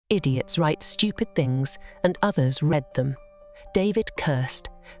idiots write stupid things and others read them. David cursed,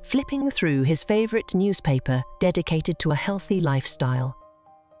 flipping through his favorite newspaper dedicated to a healthy lifestyle.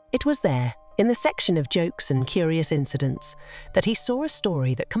 It was there, in the section of jokes and curious incidents, that he saw a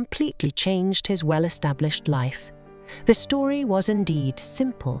story that completely changed his well-established life. The story was indeed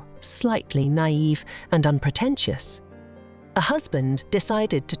simple, slightly naive, and unpretentious. A husband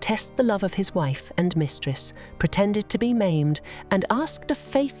decided to test the love of his wife and mistress, pretended to be maimed, and asked a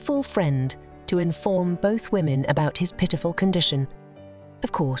faithful friend to inform both women about his pitiful condition.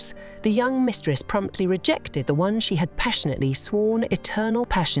 Of course, the young mistress promptly rejected the one she had passionately sworn eternal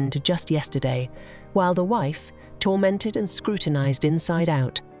passion to just yesterday, while the wife, tormented and scrutinized inside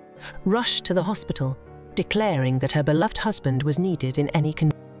out, rushed to the hospital, declaring that her beloved husband was needed in any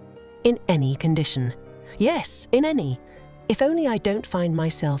condition. Yes, in any. If only I don't find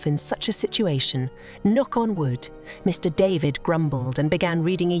myself in such a situation, knock on wood, Mr. David grumbled and began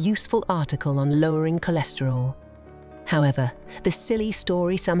reading a useful article on lowering cholesterol. However, the silly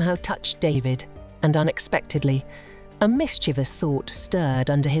story somehow touched David, and unexpectedly, a mischievous thought stirred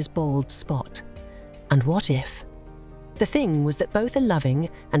under his bald spot. And what if? The thing was that both a loving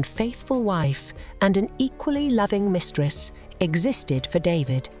and faithful wife and an equally loving mistress existed for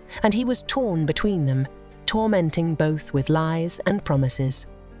David, and he was torn between them, tormenting both with lies and promises.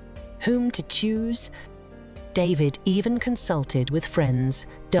 Whom to choose? David even consulted with friends,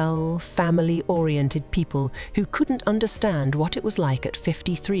 dull, family-oriented people who couldn't understand what it was like at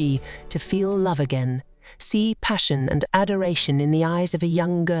 53 to feel love again, see passion and adoration in the eyes of a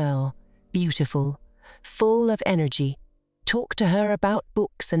young girl, beautiful, full of energy, talk to her about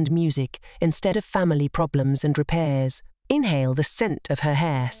books and music instead of family problems and repairs, inhale the scent of her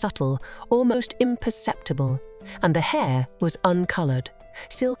hair, subtle, almost imperceptible, and the hair was uncolored,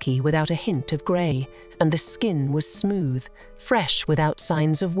 silky without a hint of grey, and the skin was smooth, fresh without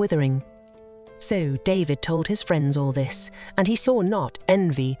signs of withering. So David told his friends all this, and he saw not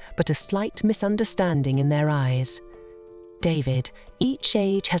envy but a slight misunderstanding in their eyes. David, each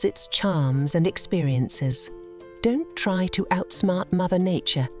age has its charms and experiences. Don't try to outsmart Mother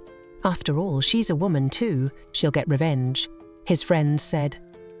Nature. After all, she's a woman too, she'll get revenge, his friends said.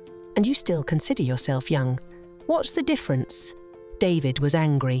 And you still consider yourself young. What's the difference? David was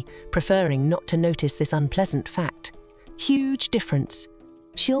angry, preferring not to notice this unpleasant fact. Huge difference.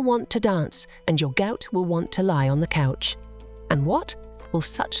 She'll want to dance, and your gout will want to lie on the couch. And what? Will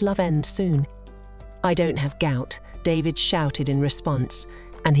such love end soon? I don't have gout, David shouted in response,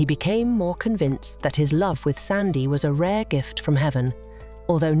 and he became more convinced that his love with Sandy was a rare gift from heaven,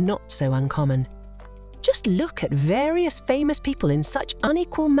 although not so uncommon. Just look at various famous people in such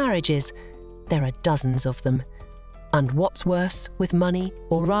unequal marriages. There are dozens of them. And what's worse, with money,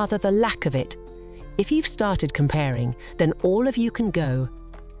 or rather the lack of it, if you've started comparing, then all of you can go.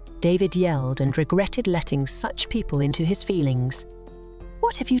 David yelled and regretted letting such people into his feelings.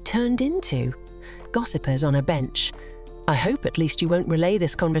 What have you turned into? Gossipers on a bench. I hope at least you won't relay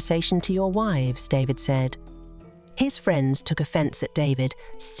this conversation to your wives, David said. His friends took offence at David,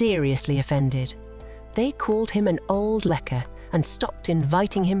 seriously offended. They called him an old lecker and stopped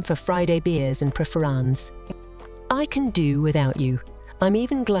inviting him for Friday beers and preferans. I can do without you. I'm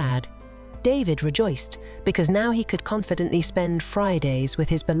even glad. David rejoiced, because now he could confidently spend Fridays with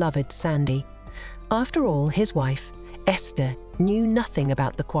his beloved Sandy. After all, his wife, Esther, knew nothing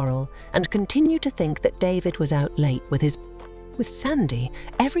about the quarrel and continued to think that David was out late with Sandy.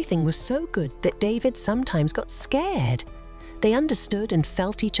 Everything was so good that David sometimes got scared. They understood and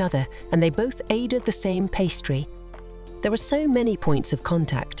felt each other, and they both aided the same pastry. There were so many points of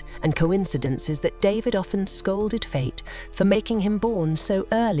contact and coincidences that David often scolded fate for making him born so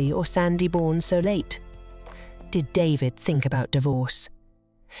early or Sandy born so late. Did David think about divorce?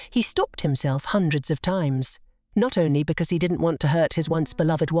 He stopped himself hundreds of times, not only because he didn't want to hurt his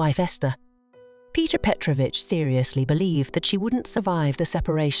once-beloved wife Esther. Peter Petrovich seriously believed that she wouldn't survive the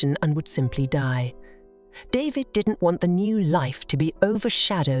separation and would simply die. David didn't want the new life to be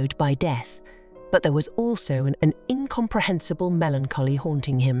overshadowed by death, but there was also an incomprehensible melancholy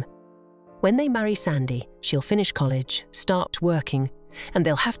haunting him. When they marry Sandy, she'll finish college, start working, and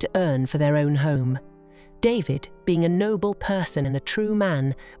they'll have to earn for their own home. David, being a noble person and a true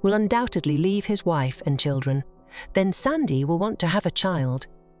man, will undoubtedly leave his wife and children. Then Sandy will want to have a child,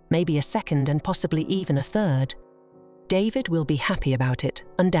 maybe a second and possibly even a third. David will be happy about it,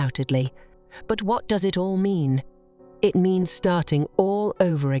 undoubtedly. But what does it all mean? It means starting all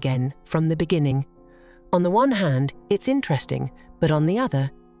over again from the beginning. On the one hand, it's interesting, but on the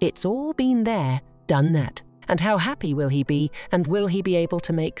other, it's all been there, done that. And how happy will he be, and will he be able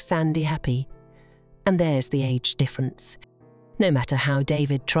to make Sandy happy? And there's the age difference. No matter how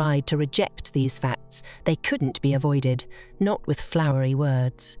David tried to reject these facts, they couldn't be avoided, not with flowery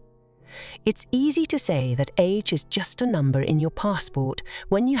words. It's easy to say that age is just a number in your passport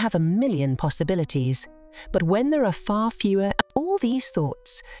when you have a million possibilities. But when there are far fewer, all these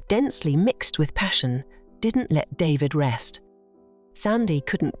thoughts, densely mixed with passion, didn't let David rest. Sandy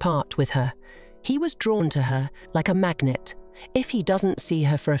couldn't part with her. He was drawn to her like a magnet. If he doesn't see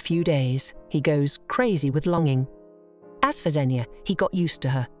her for a few days, he goes crazy with longing. As for Xenia, he got used to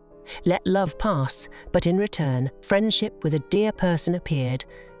her. Let love pass, but in return, friendship with a dear person appeared,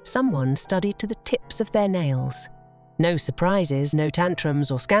 someone studied to the tips of their nails. No surprises, no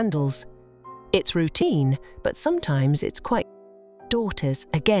tantrums or scandals. It's routine, but sometimes it's quite. Daughters,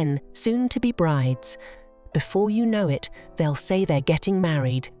 again, soon to be brides. Before you know it, they'll say they're getting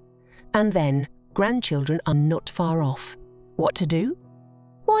married. And then, grandchildren are not far off. What to do?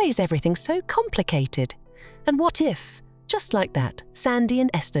 Why is everything so complicated? And what if, just like that, Sandy and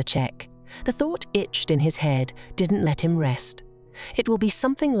Esther check? The thought itched in his head, didn't let him rest. It will be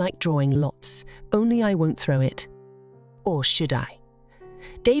something like drawing lots, only I won't throw it. Or should I?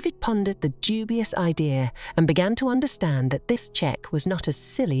 David pondered the dubious idea and began to understand that this check was not as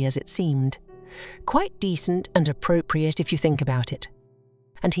silly as it seemed. Quite decent and appropriate if you think about it.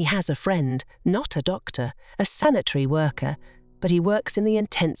 And he has a friend, not a doctor, a sanitary worker, but he works in the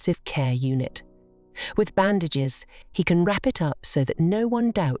intensive care unit. With bandages, he can wrap it up so that no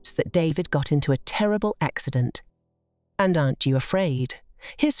one doubts that David got into a terrible accident. And aren't you afraid?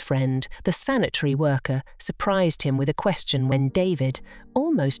 His friend, the sanitary worker, surprised him with a question when David,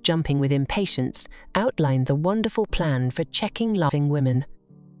 almost jumping with impatience, outlined the wonderful plan for checking loving women.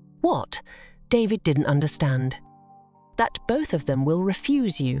 What? David didn't understand. That both of them will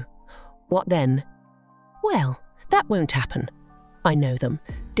refuse you. What then? Well, that won't happen. I know them,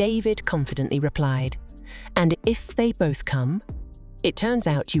 David confidently replied. And if they both come, it turns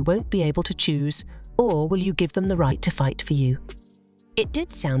out you won't be able to choose, or will you give them the right to fight for you? It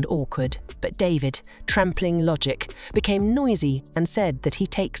did sound awkward, but David, trampling logic, became noisy and said that he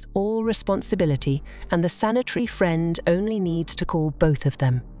takes all responsibility and the sanitary friend only needs to call both of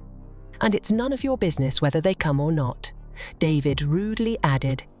them. And it's none of your business whether they come or not, David rudely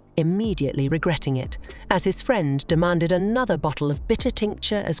added, immediately regretting it, as his friend demanded another bottle of bitter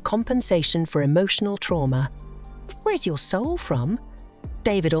tincture as compensation for emotional trauma. Where's your soul from?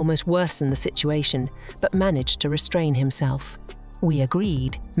 David almost worsened the situation, but managed to restrain himself. We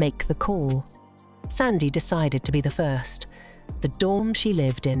agreed, make the call. Sandy decided to be the first. The dorm she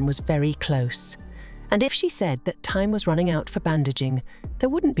lived in was very close. And if she said that time was running out for bandaging, there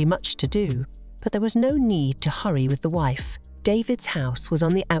wouldn't be much to do. But there was no need to hurry with the wife. David's house was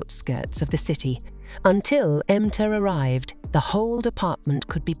on the outskirts of the city. Until Emter arrived, the whole department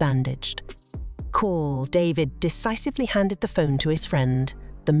could be bandaged. Call, David decisively handed the phone to his friend,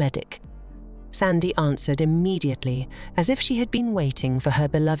 the medic. Sandy answered immediately, as if she had been waiting for her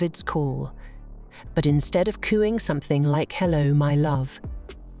beloved's call. But instead of cooing something like, "Hello, my love,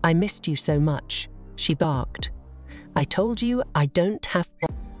 I missed you so much," she barked. "I told you I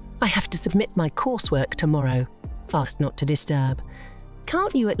have to submit my coursework tomorrow." Asked not to disturb.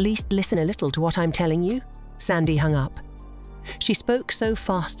 "Can't you at least listen a little to what I'm telling you?" Sandy hung up. She spoke so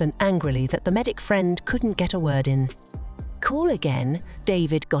fast and angrily that the medic friend couldn't get a word in. Call again,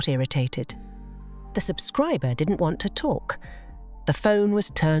 David got irritated. The subscriber didn't want to talk. The phone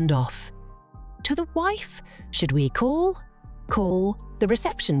was turned off. To the wife? Should we call? Call. The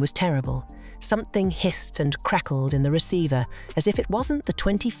reception was terrible. Something hissed and crackled in the receiver, as if it wasn't the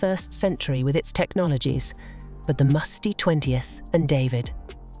 21st century with its technologies, but the musty 20th and David,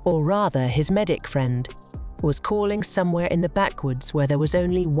 or rather his medic friend, was calling somewhere in the backwoods where there was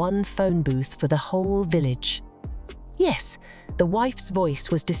only one phone booth for the whole village. Yes, the wife's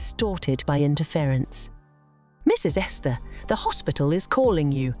voice was distorted by interference. "Mrs. Esther, the hospital is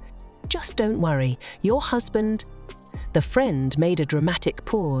calling you. Just don't worry, your husband..." The friend made a dramatic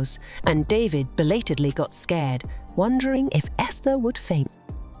pause, and David belatedly got scared, wondering if Esther would faint.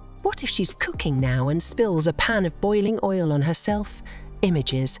 What if she's cooking now and spills a pan of boiling oil on herself?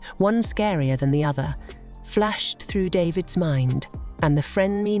 Images, one scarier than the other, flashed through David's mind, and the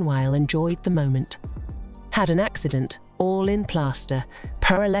friend meanwhile enjoyed the moment. Had an accident, all in plaster,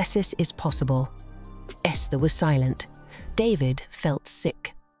 paralysis is possible. Esther was silent. David felt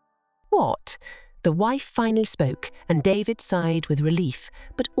sick. What? The wife finally spoke, and David sighed with relief,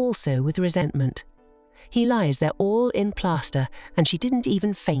 but also with resentment. He lies there all in plaster, and she didn't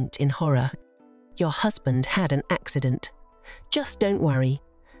even faint in horror. Your husband had an accident. Just don't worry.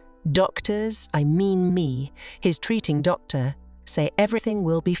 Doctors, I mean me, his treating doctor, say everything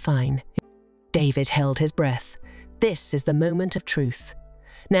will be fine. David held his breath. This is the moment of truth.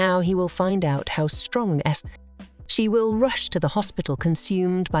 Now he will find out how strong She will rush to the hospital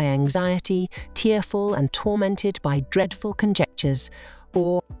consumed by anxiety, tearful and tormented by dreadful conjectures,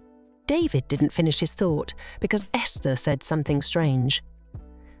 or... David didn't finish his thought because Esther said something strange.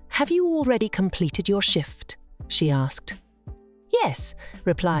 "Have you already completed your shift?" she asked. "Yes,"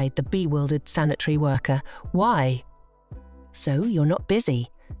 replied the bewildered sanitary worker. "Why?" "So you're not busy,"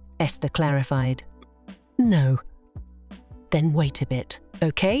 Esther clarified. "No." "Then wait a bit,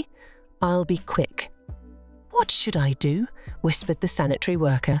 okay? I'll be quick." "What should I do?" whispered the sanitary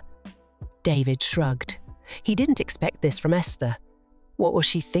worker. David shrugged. He didn't expect this from Esther. What was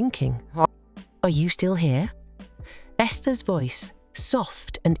she thinking? "Are you still here?" Esther's voice,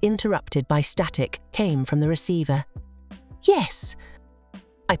 soft and interrupted by static, came from the receiver. "Yes."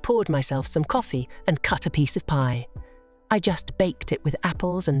 "I poured myself some coffee and cut a piece of pie. I just baked it with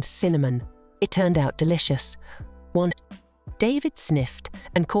apples and cinnamon. It turned out delicious." David sniffed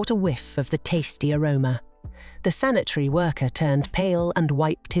and caught a whiff of the tasty aroma. The sanitary worker turned pale and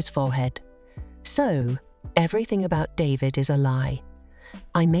wiped his forehead. "So, everything about David is a lie.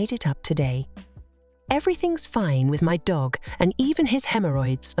 I made it up today. Everything's fine with my dog, and even his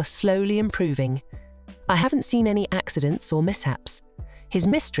hemorrhoids are slowly improving. I haven't seen any accidents or mishaps. His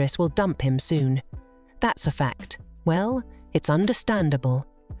mistress will dump him soon. That's a fact. Well, it's understandable.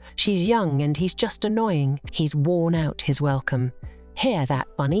 She's young and he's just annoying. He's worn out his welcome. Hear that,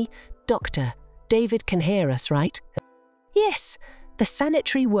 Bunny? Doctor, David can hear us, right?" "Yes," the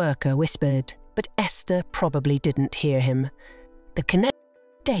sanitary worker whispered, but Esther probably didn't hear him.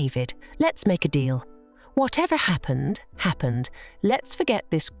 "David, let's make a deal. Whatever happened, happened. Let's forget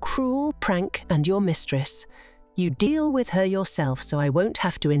this cruel prank and your mistress. You deal with her yourself so I won't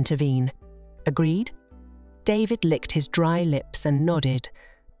have to intervene. Agreed?" David licked his dry lips and nodded,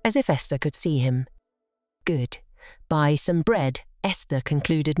 as if Esther could see him. "Good. Buy some bread," Esther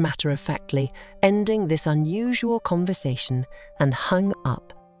concluded matter-of-factly, ending this unusual conversation, and hung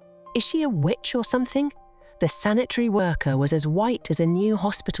up. "Is she a witch or something?" The sanitary worker was as white as a new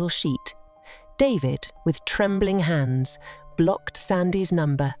hospital sheet. David, with trembling hands, blocked Sandy's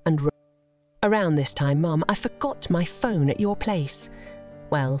number and wrote, "Around this time, Mum, I forgot my phone at your place.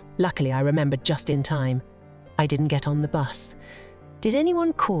 Well, luckily I remembered just in time. I didn't get on the bus. Did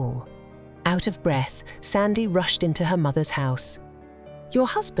anyone call?" Out of breath, Sandy rushed into her mother's house. "Your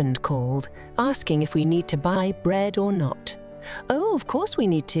husband called, asking if we need to buy bread or not." "Oh, of course we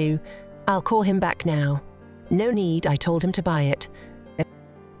need to. I'll call him back now." "No need, I told him to buy it."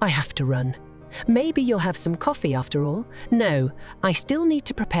 "I have to run. Maybe you'll have some coffee after all." "No, I still need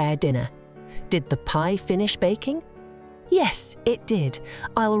to prepare dinner." "Did the pie finish baking?" "Yes, it did.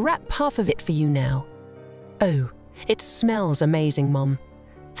 I'll wrap half of it for you now." "Oh, it smells amazing, Mom."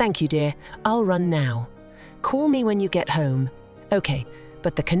 "Thank you, dear. I'll run now. Call me when you get home." "Okay,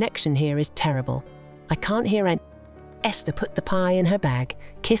 but the connection here is terrible. I can't hear any..." Esther put the pie in her bag,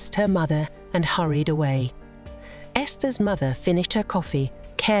 kissed her mother, and hurried away. Esther's mother finished her coffee,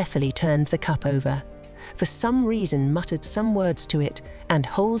 carefully turned the cup over. For some reason muttered some words to it, and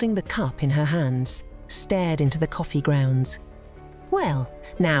holding the cup in her hands, stared into the coffee grounds. Well,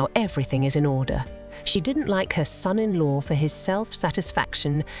 now everything is in order. She didn't like her son-in-law for his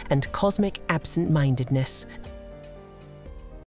self-satisfaction and cosmic absent-mindedness.